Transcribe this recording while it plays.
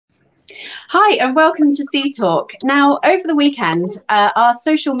Hi, and welcome to CTALK. Now, over the weekend, our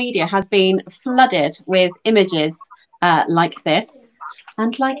social media has been flooded with images like this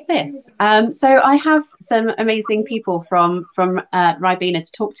and like this. So I have some amazing people from Ribena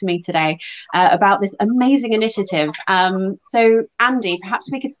to talk to me today about this amazing initiative. So Andy,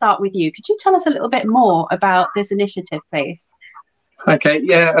 perhaps we could start with you. Could you tell us a little bit more about this initiative, please? Okay,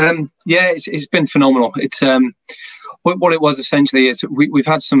 it's been phenomenal. It's what it was essentially is we've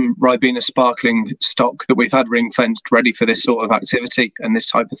had some Ribena sparkling stock that we've had ring fenced ready for this sort of activity and this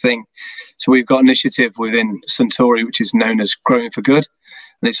type of thing. So we've got an initiative within Suntory which is known as Growing for Good,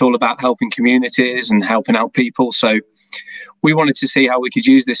 and it's all about helping communities and helping out people. So we wanted to see how we could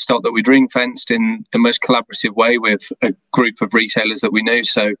use this stock that we'd ring fenced in the most collaborative way with a group of retailers that we knew.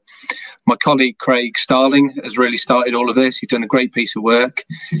 So my colleague Craig Starling has really started all of this. He's done a great piece of work.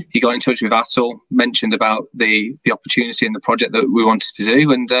 He got in touch with Atul, mentioned about the opportunity and the project that we wanted to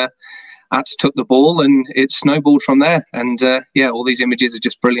do, and Ats took the ball and it snowballed from there. And all these images are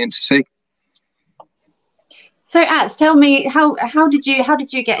just brilliant to see. So Ats, tell me how did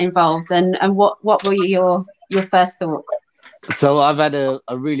you get involved, and what were your first thoughts? So I've had a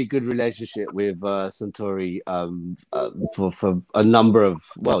really good relationship with Suntory for a number of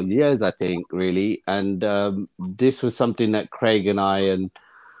years, I think, really. And this was something that Craig and I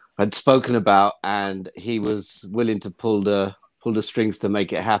had spoken about, and he was willing to pull the strings to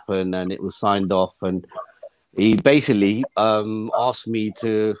make it happen, and it was signed off. And he basically asked me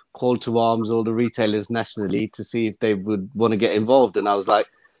to call to arms all the retailers nationally to see if they would want to get involved. And I was like,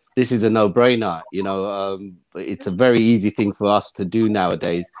 this is a no-brainer. It's a very easy thing for us to do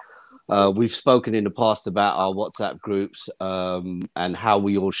nowadays. We've spoken in the past about our WhatsApp groups and how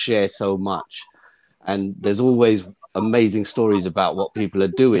we all share so much. And there's always amazing stories about what people are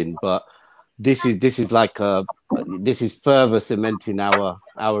doing. But this is further cementing our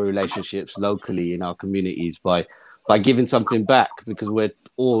relationships locally in our communities by giving something back, because we're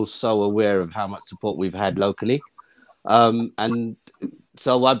all so aware of how much support we've had locally. And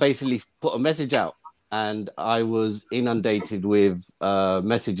so I basically put a message out, and I was inundated with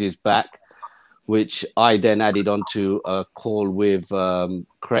messages back, which I then added onto a call with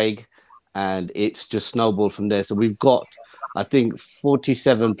Craig, and it's just snowballed from there. So we've got, I think,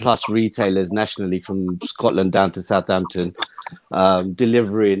 47 plus retailers nationally from Scotland down to Southampton,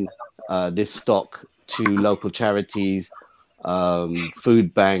 delivering this stock to local charities,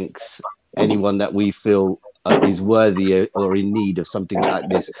 food banks, anyone that we feel is worthy or in need of something like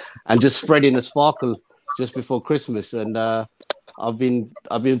this, and just spreading a sparkle just before Christmas. And I've been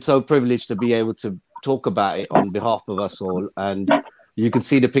so privileged to be able to talk about it on behalf of us all. And you can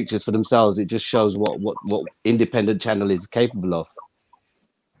see the pictures for themselves. It just shows what independent channel is capable of.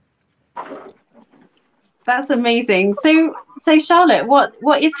 That's amazing. So Charlotte,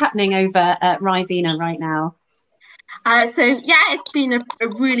 what is happening over at Ribena right now? It's been a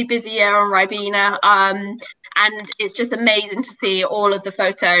really busy year on Ribena, and it's just amazing to see all of the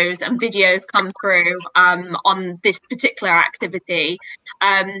photos and videos come through on this particular activity.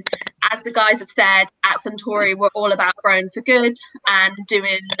 As the guys have said, at Suntory, we're all about growing for good and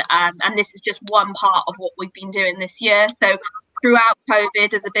doing, and this is just one part of what we've been doing this year. So throughout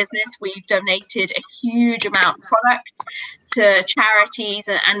COVID, as a business, we've donated a huge amount of product to charities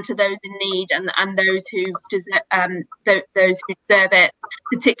and to those in need, and those who deserve it,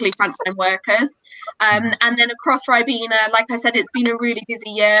 particularly frontline workers. And then across Ribena, like I said, it's been a really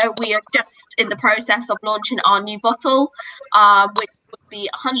busy year. We are just in the process of launching our new bottle, which would be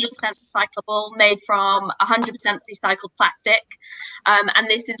 100% recyclable, made from 100% recycled plastic. And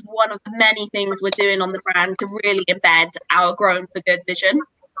this is one of the many things we're doing on the brand to really embed our Growing for Good vision.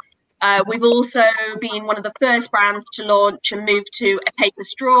 We've also been one of the first brands to launch and move to a paper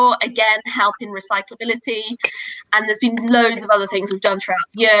straw, again, helping recyclability. And there's been loads of other things we've done throughout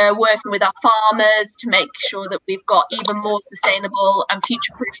the year, working with our farmers to make sure that we've got even more sustainable and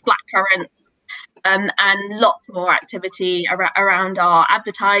future-proof blackcurrant. And lots more activity around our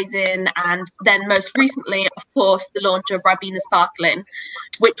advertising, and then most recently, of course, the launch of Ribena Sparkling,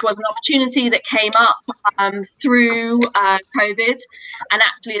 which was an opportunity that came up through COVID, and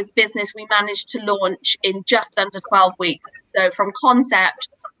actually as business we managed to launch in just under 12 weeks. So from concept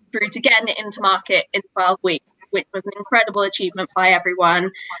through to getting it into market in 12 weeks, which was an incredible achievement by everyone,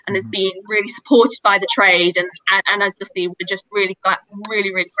 and has been really supported by the trade. And as you see, we're just really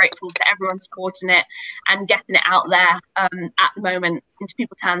grateful to everyone supporting it and getting it out there at the moment into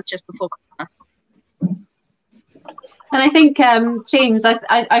people's hands just before Christmas. And I think, James,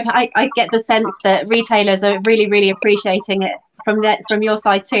 I get the sense that retailers are really appreciating it from your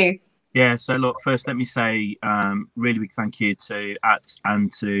side too. Yeah, so look, first let me say really big thank you to Ats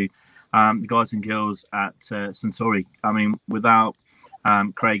and to the guys and girls at Centauri. I mean, without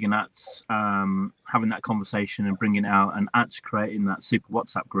Craig and Ats having that conversation and bringing it out, and Ats creating that super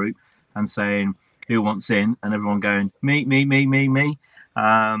WhatsApp group and saying who wants in, and everyone going me. It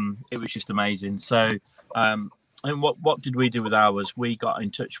was just amazing. So, and what did we do with ours? We got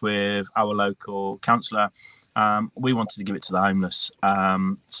in touch with our local councillor. We wanted to give it to the homeless.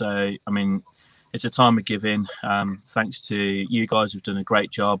 So, I mean, it's a time of giving. Thanks to you guys who've done a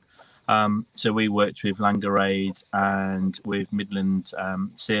great job. So we worked with Langerade and with Midland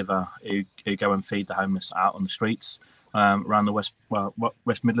Seva, who go and feed the homeless out on the streets around the West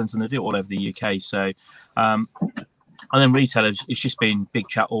Midlands, and they do it all over the UK. So, and then retailers, it's just been big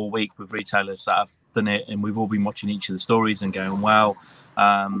chat all week with retailers that have done it, and we've all been watching each of the stories and going, wow,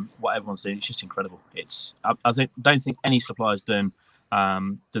 what everyone's doing, it's just incredible. It's don't think any supplier's done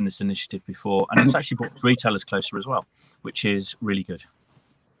this initiative before, and it's actually brought retailers closer as well, which is really good.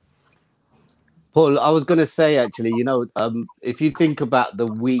 Paul, I was going to say, actually, you know, if you think about the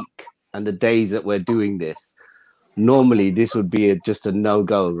week and the days that we're doing this, normally this would be just a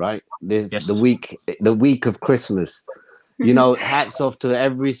no-go, right? Yes. The week of Christmas, you know, hats off to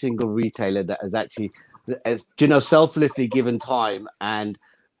every single retailer that has actually, you know, selflessly given time and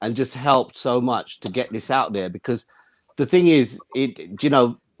just helped so much to get this out there. Because the thing is, you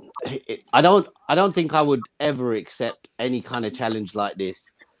know, I don't think I would ever accept any kind of challenge like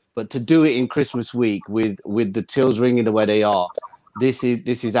this. But to do it in Christmas week with the tills ringing the way they are, this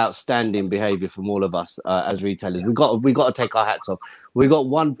is outstanding behaviour from all of us as retailers. We got to take our hats off. We got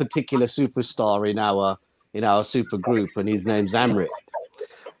one particular superstar in our super group, and his name's Amrit.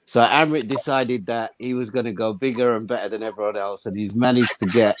 So Amrit decided that he was going to go bigger and better than everyone else, and he's managed to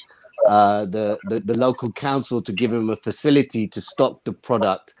get the local council to give him a facility to stock the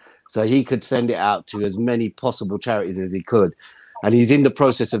product, so he could send it out to as many possible charities as he could. And he's in the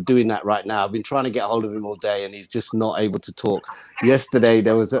process of doing that right now. I've been trying to get hold of him all day, and he's just not able to talk. Yesterday,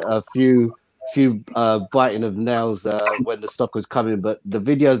 there was a few biting of nails when the stock was coming, but the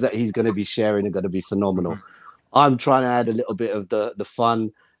videos that he's going to be sharing are going to be phenomenal. I'm trying to add a little bit of the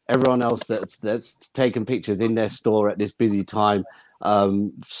fun. Everyone else that's taken pictures in their store at this busy time,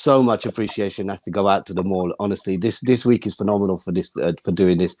 so much appreciation has to go out to them all. Honestly, this week is phenomenal for this for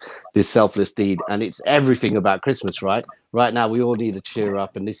doing this selfless deed, and it's everything about Christmas, right? Right now, we all need to cheer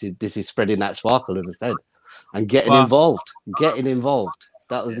up, and this is spreading that sparkle, as I said, and getting involved.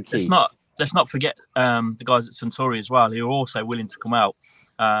 That was the key. Let's not forget the guys at Centauri as well, who are also willing to come out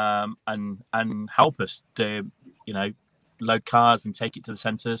and help us to, you know, load cars and take it to the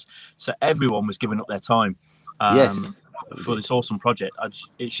centres. So everyone was giving up their time for this awesome project.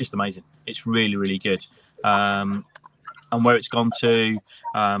 It's just amazing. It's really, really good. And where it's gone to,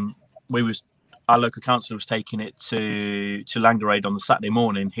 our local council was taking it to Langerade on the Saturday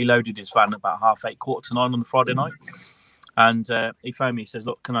morning. He loaded his van at about 8:30, 9:15 on the Friday night. And he phoned me, he says,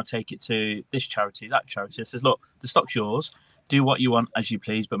 look, can I take it to this charity, that charity? I says, look, the stock's yours. Do what you want as you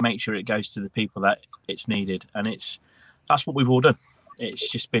please, but make sure it goes to the people that it's needed. And that's what we've all done. It's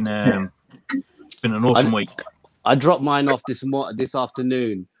just been an awesome week. I dropped mine off this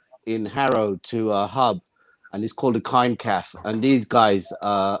afternoon in Harrow to a hub, and it's called a Kind Calf. And these guys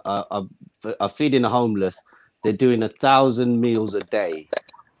are feeding the homeless. They're doing 1,000 meals a day,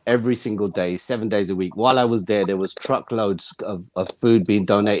 every single day, 7 days a week. While I was there was truckloads of food being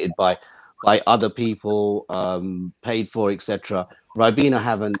donated by other people, paid for, etc. Ribena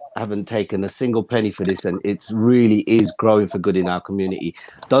haven't taken a single penny for this, and it's really is growing for good in our community.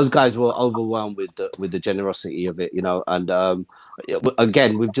 Those guys were overwhelmed with the generosity of it, you know. And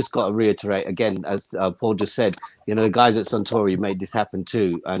again, we've just got to reiterate again, as Paul just said, you know, the guys at Centauri made this happen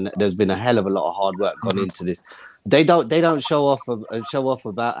too, and there's been a hell of a lot of hard work gone into this. They don't show off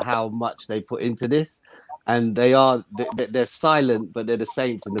about how much they put into this, and they're silent, but they're the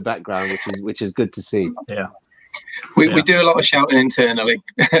saints in the background, which is good to see. Yeah. We do a lot of shouting internally,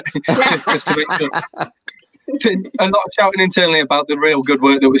 just to make sure. A lot of shouting internally about the real good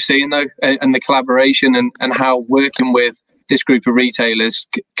work that we're seeing, though, and the collaboration and how working with this group of retailers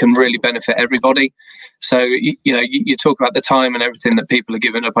can really benefit everybody. So, you know, you talk about the time and everything that people are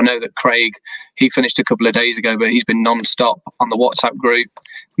giving up. I know that Craig, he finished a couple of days ago, but he's been non-stop on the WhatsApp group,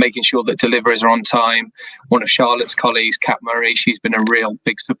 making sure that deliveries are on time. One of Charlotte's colleagues, Kat Murray, she's been a real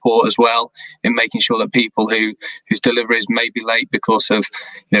big support as well in making sure that people whose deliveries may be late because of,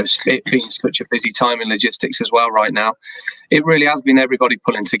 you know, it being such a busy time in logistics as well right now. It really has been everybody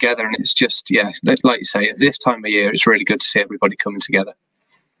pulling together, and it's just, yeah, like you say, at this time of year, it's really good to see everybody coming together.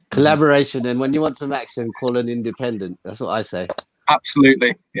 Collaboration, and when you want some action, call an independent. That's what I say.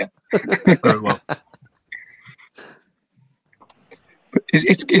 Absolutely, yeah. Very well.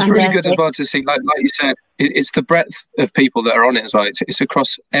 It's really good as well to see, like you said, it's the breadth of people that are on it as well. It's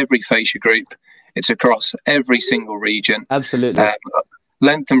across every fascia group. It's across every single region. Absolutely.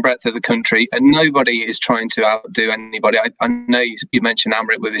 Length and breadth of the country, and nobody is trying to outdo anybody. I know you mentioned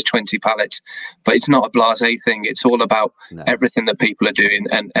Amrit with his 20 pallets, but it's not a blasé thing. It's all about everything that people are doing,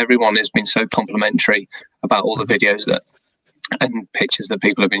 and everyone has been so complimentary about all the videos and pictures that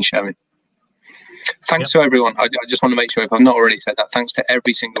people have been showing. Thanks to everyone. I just want to make sure, if I've not already said that, thanks to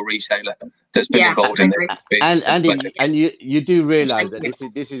every single reseller that's been involved in this. And you do realise that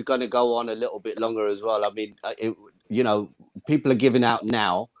this is going to go on a little bit longer as well. I mean, you know, people are giving out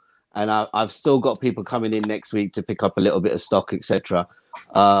now, and I've still got people coming in next week to pick up a little bit of stock, etc.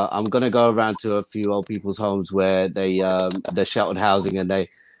 I'm going to go around to a few old people's homes where they're sheltered housing, and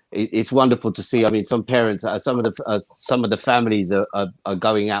it's wonderful to see. I mean, some parents, some of the families are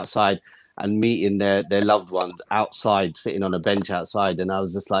going outside and meeting their loved ones outside, sitting on a bench outside. And I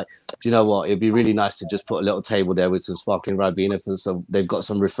was just like, do you know what? It'd be really nice to just put a little table there with some sparkling Ribena, so they've got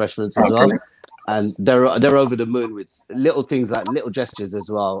some refreshments as well. And they're over the moon with little things, like little gestures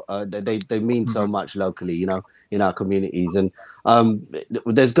as well. They mean so much locally, you know, in our communities. And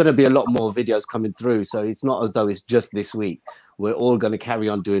there's going to be a lot more videos coming through. So it's not as though it's just this week. We're all going to carry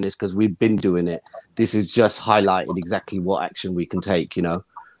on doing this because we've been doing it. This is just highlighted exactly what action we can take, you know.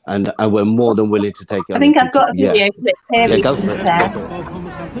 And we're more than willing to take it. I think I've got a video clip here. Yeah, go for it.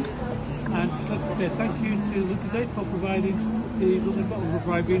 And just like to say thank you to Lucas for providing the lovely bottle of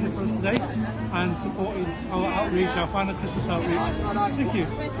Ribena for us today and supporting our outreach, our final Christmas outreach. Thank you.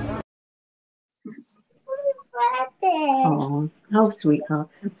 Oh, sweetheart.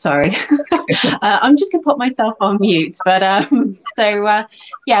 Sorry. I'm just gonna put myself on mute, but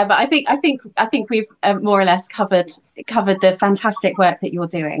yeah, but I think we've more or less covered the fantastic work that you're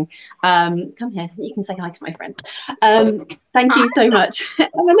doing. Come here, you can say hi to my friends. Thank you so much.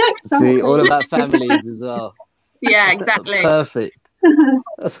 See, all about families as well. Yeah, exactly. Perfect.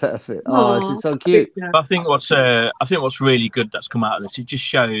 Perfect. Oh, this is so cute. I think what's really good that's come out of this, it just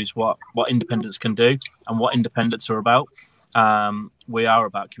shows what independents can do and what independents are about. We are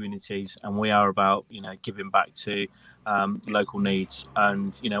about communities, and we are about, you know, giving back to local needs,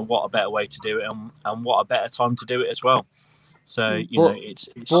 and, you know, what a better way to do it, and what a better time to do it as well. So, you know, it's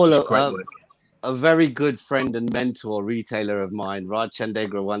great work. A very good friend and mentor retailer of mine, Raj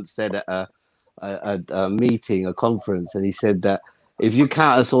Chandegra, once said at a meeting, a conference, and he said that if you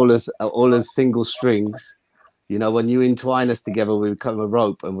count us all as single strings, you know, when you entwine us together, we become a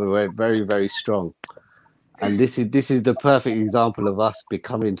rope, and we're very, very strong. And this is the perfect example of us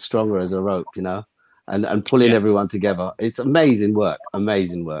becoming stronger as a rope, you know, and pulling everyone together. It's amazing work.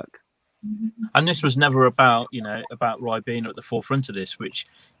 Amazing work. And this was never about, you know, about Ribena at the forefront of this, which,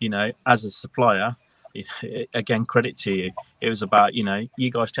 you know, as a supplier, again, credit to you. It was about, you know,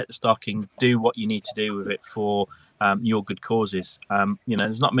 you guys take the stocking, do what you need to do with it for your good causes. You know,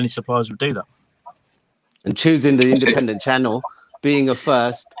 there's not many suppliers who do that. And choosing the independent channel, being a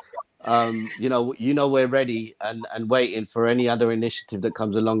first, you know, we're ready and waiting for any other initiative that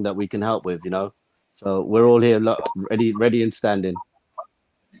comes along that we can help with, you know. So we're all here ready and standing.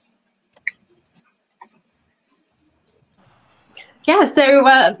 Yeah,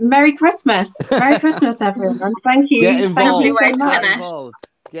 so Merry Christmas. Merry Christmas, everyone. Thank you. Get involved. Thank you so much.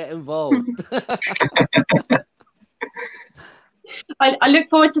 Get involved. I look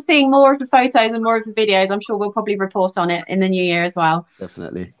forward to seeing more of the photos and more of the videos. I'm sure we'll probably report on it in the new year as well.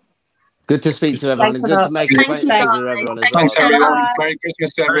 Definitely. Good to speak to everyone, and good to make acquaintances with everyone as well. Thanks, everyone. Merry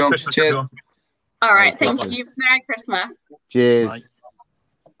Christmas to everyone. Cheers. All right, thank you. Merry Christmas. Cheers.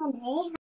 Bye.